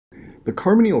The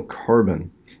carbonyl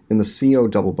carbon in the CO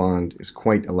double bond is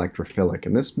quite electrophilic,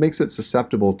 and this makes it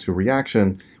susceptible to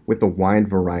reaction with a wide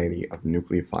variety of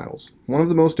nucleophiles. One of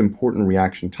the most important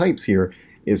reaction types here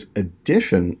is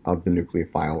addition of the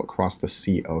nucleophile across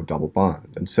the CO double bond.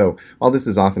 And so, while this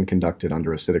is often conducted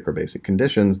under acidic or basic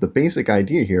conditions, the basic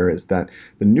idea here is that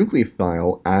the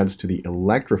nucleophile adds to the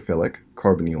electrophilic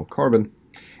carbonyl carbon,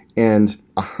 and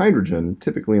a hydrogen,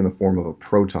 typically in the form of a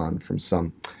proton from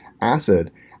some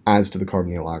acid, adds to the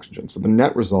carbonyl oxygen. So the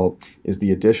net result is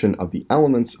the addition of the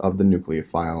elements of the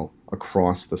nucleophile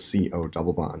across the CO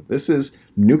double bond. This is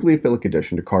nucleophilic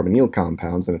addition to carbonyl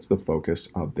compounds, and it's the focus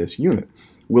of this unit.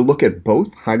 We'll look at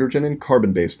both hydrogen and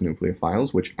carbon-based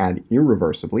nucleophiles, which add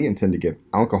irreversibly and tend to give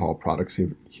alcohol products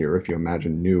here if you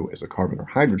imagine nu as a carbon or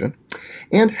hydrogen,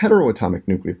 and heteroatomic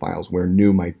nucleophiles, where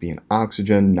nu might be an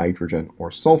oxygen, nitrogen,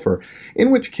 or sulfur, in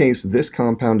which case this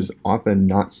compound is often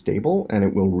not stable and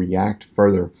it will react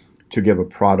further to give a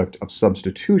product of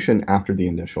substitution after the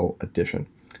initial addition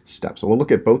step. So we'll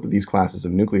look at both of these classes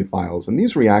of nucleophiles, and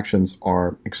these reactions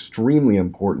are extremely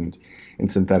important in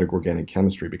synthetic organic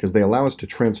chemistry because they allow us to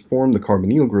transform the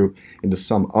carbonyl group into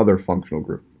some other functional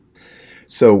group.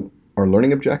 So our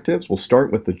learning objectives will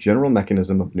start with the general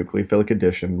mechanism of nucleophilic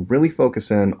addition, really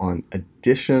focus in on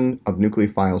addition of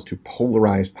nucleophiles to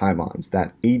polarized pi bonds,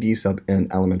 that AD sub N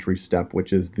elementary step,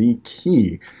 which is the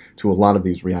key to a lot of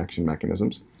these reaction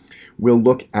mechanisms. We'll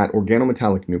look at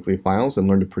organometallic nucleophiles and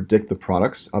learn to predict the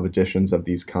products of additions of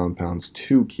these compounds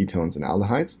to ketones and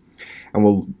aldehydes. And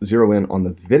we'll zero in on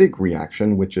the Wittig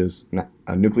reaction, which is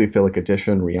a nucleophilic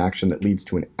addition reaction that leads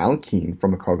to an alkene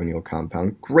from a carbonyl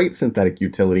compound. Great synthetic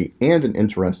utility and an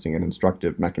interesting and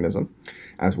instructive mechanism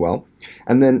as well.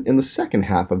 And then in the second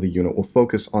half of the unit, we'll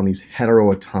focus on these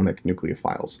heteroatomic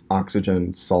nucleophiles,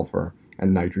 oxygen, sulfur,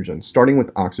 and nitrogen, starting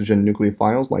with oxygen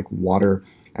nucleophiles like water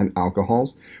and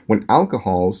alcohols. When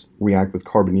alcohols react with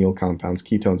carbonyl compounds,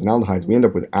 ketones, and aldehydes, we end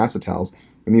up with acetals,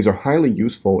 and these are highly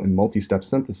useful in multi-step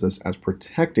synthesis as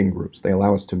protecting groups. They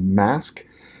allow us to mask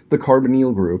the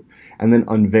carbonyl group and then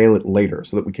unveil it later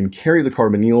so that we can carry the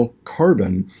carbonyl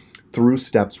carbon through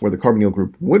steps where the carbonyl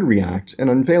group would react and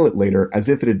unveil it later as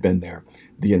if it had been there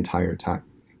the entire time.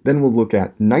 Then we'll look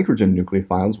at nitrogen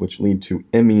nucleophiles, which lead to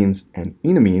imines and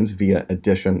enamines via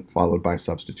addition followed by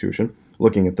substitution,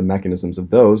 looking at the mechanisms of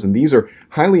those. And these are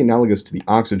highly analogous to the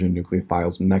oxygen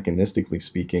nucleophiles, mechanistically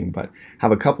speaking, but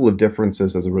have a couple of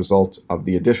differences as a result of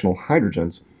the additional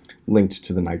hydrogens linked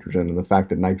to the nitrogen and the fact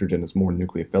that nitrogen is more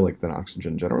nucleophilic than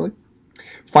oxygen generally.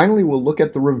 Finally, we'll look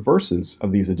at the reverses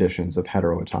of these additions of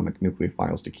heteroatomic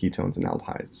nucleophiles to ketones and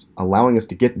aldehydes, allowing us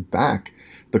to get back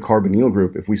the carbonyl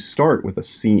group if we start with a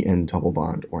CN double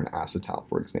bond or an acetal,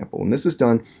 for example. And this is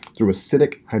done through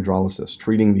acidic hydrolysis,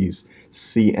 treating these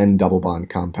CN double bond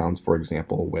compounds, for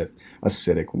example, with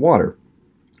acidic water.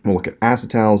 We'll look at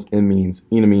acetals, imines,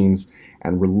 enamines,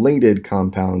 and related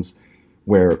compounds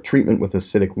where treatment with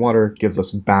acidic water gives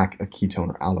us back a ketone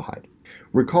or aldehyde.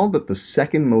 Recall that the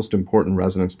second most important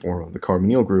resonance form of the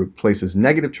carbonyl group places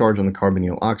negative charge on the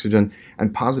carbonyl oxygen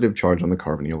and positive charge on the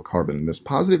carbonyl carbon. And this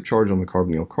positive charge on the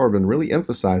carbonyl carbon really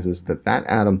emphasizes that that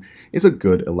atom is a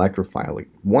good electrophile. It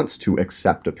wants to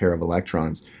accept a pair of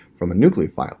electrons from a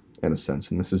nucleophile, in a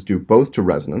sense. And this is due both to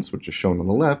resonance, which is shown on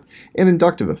the left, and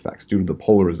inductive effects due to the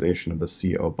polarization of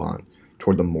the CO bond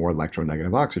toward the more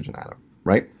electronegative oxygen atom,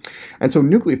 right? And so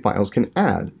nucleophiles can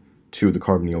add to the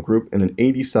carbonyl group in an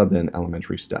AD sub N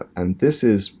elementary step. And this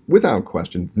is, without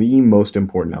question, the most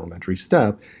important elementary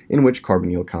step in which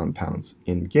carbonyl compounds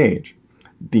engage.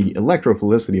 The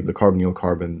electrophilicity of the carbonyl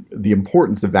carbon, the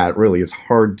importance of that really is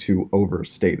hard to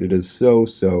overstate. It is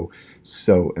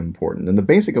so important. And the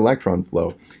basic electron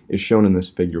flow is shown in this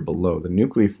figure below. The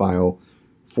nucleophile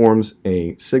forms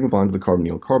a sigma bond to the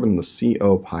carbonyl carbon, and the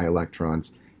CO pi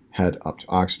electrons head up to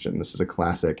oxygen. This is a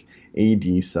classic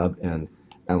AD sub N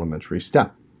elementary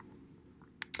step.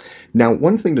 Now,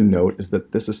 one thing to note is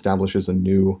that this establishes a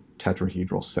new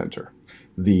tetrahedral center.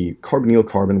 The carbonyl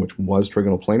carbon, which was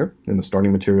trigonal planar in the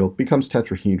starting material, becomes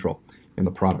tetrahedral in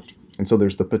the product. And so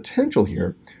there's the potential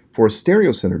here for a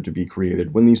stereocenter to be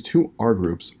created when these two R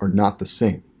groups are not the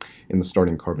same in the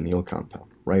starting carbonyl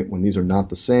compound, right? When these are not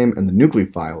the same and the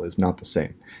nucleophile is not the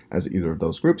same as either of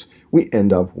those groups, we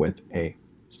end up with a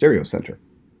stereocenter.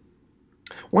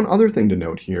 One other thing to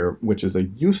note here, which is a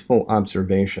useful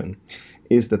observation,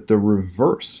 is that the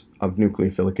reverse of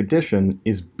nucleophilic addition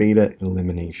is beta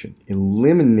elimination.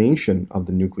 Elimination of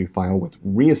the nucleophile with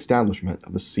reestablishment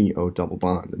of the CO double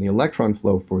bond. And the electron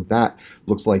flow for that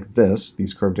looks like this,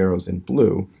 these curved arrows in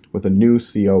blue, with a new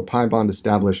CO pi bond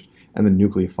established and the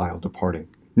nucleophile departing.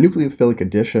 Nucleophilic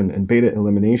addition and beta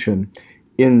elimination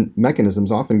in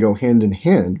mechanisms often go hand in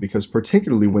hand because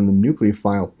particularly when the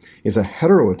nucleophile is a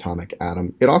heteroatomic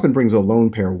atom, it often brings a lone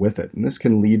pair with it, and this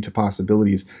can lead to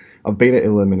possibilities of beta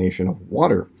elimination of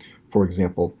water, for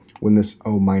example, when this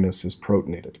O- is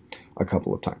protonated a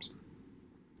couple of times.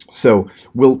 So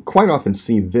we'll quite often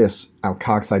see this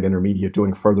alkoxide intermediate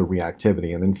doing further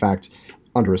reactivity, and in fact,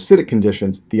 under acidic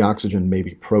conditions, the oxygen may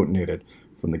be protonated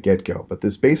from the get-go. But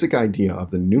this basic idea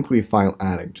of the nucleophile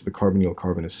adding to the carbonyl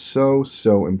carbon is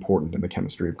so important in the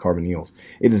chemistry of carbonyls.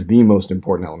 It is the most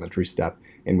important elementary step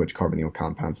in which carbonyl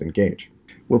compounds engage.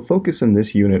 We'll focus in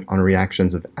this unit on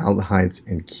reactions of aldehydes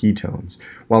and ketones.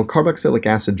 While carboxylic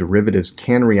acid derivatives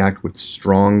can react with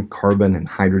strong carbon and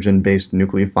hydrogen-based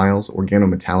nucleophiles,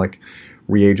 organometallic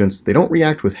reagents, they don't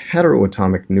react with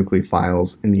heteroatomic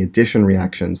nucleophiles in the addition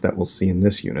reactions that we'll see in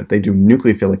this unit. They do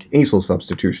nucleophilic acyl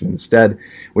substitution instead,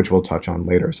 which we'll touch on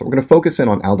later. So we're going to focus in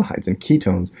on aldehydes and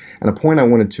ketones, and a point I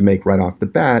wanted to make right off the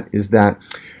bat is that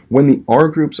when the R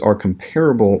groups are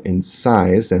comparable in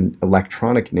size and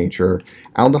electronic nature,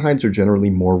 aldehydes are generally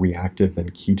more reactive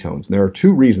than ketones. And there are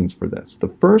two reasons for this. The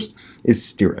first is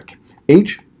steric.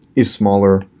 H is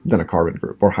smaller than a carbon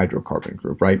group or hydrocarbon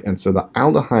group, right? And so the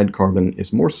aldehyde carbon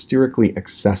is more sterically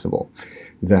accessible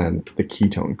than the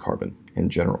ketone carbon in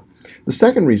general. The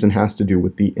second reason has to do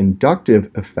with the inductive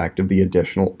effect of the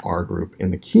additional R group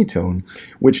in the ketone,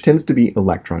 which tends to be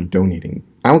electron donating.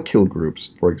 Alkyl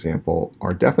groups, for example,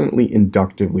 are definitely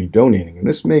inductively donating, and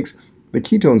this makes the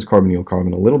ketones carbonyl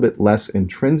carbon a little bit less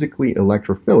intrinsically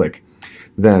electrophilic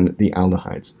than the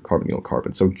aldehydes carbonyl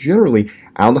carbon. So generally,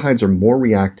 aldehydes are more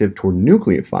reactive toward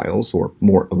nucleophiles, or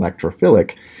more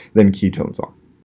electrophilic, than ketones are.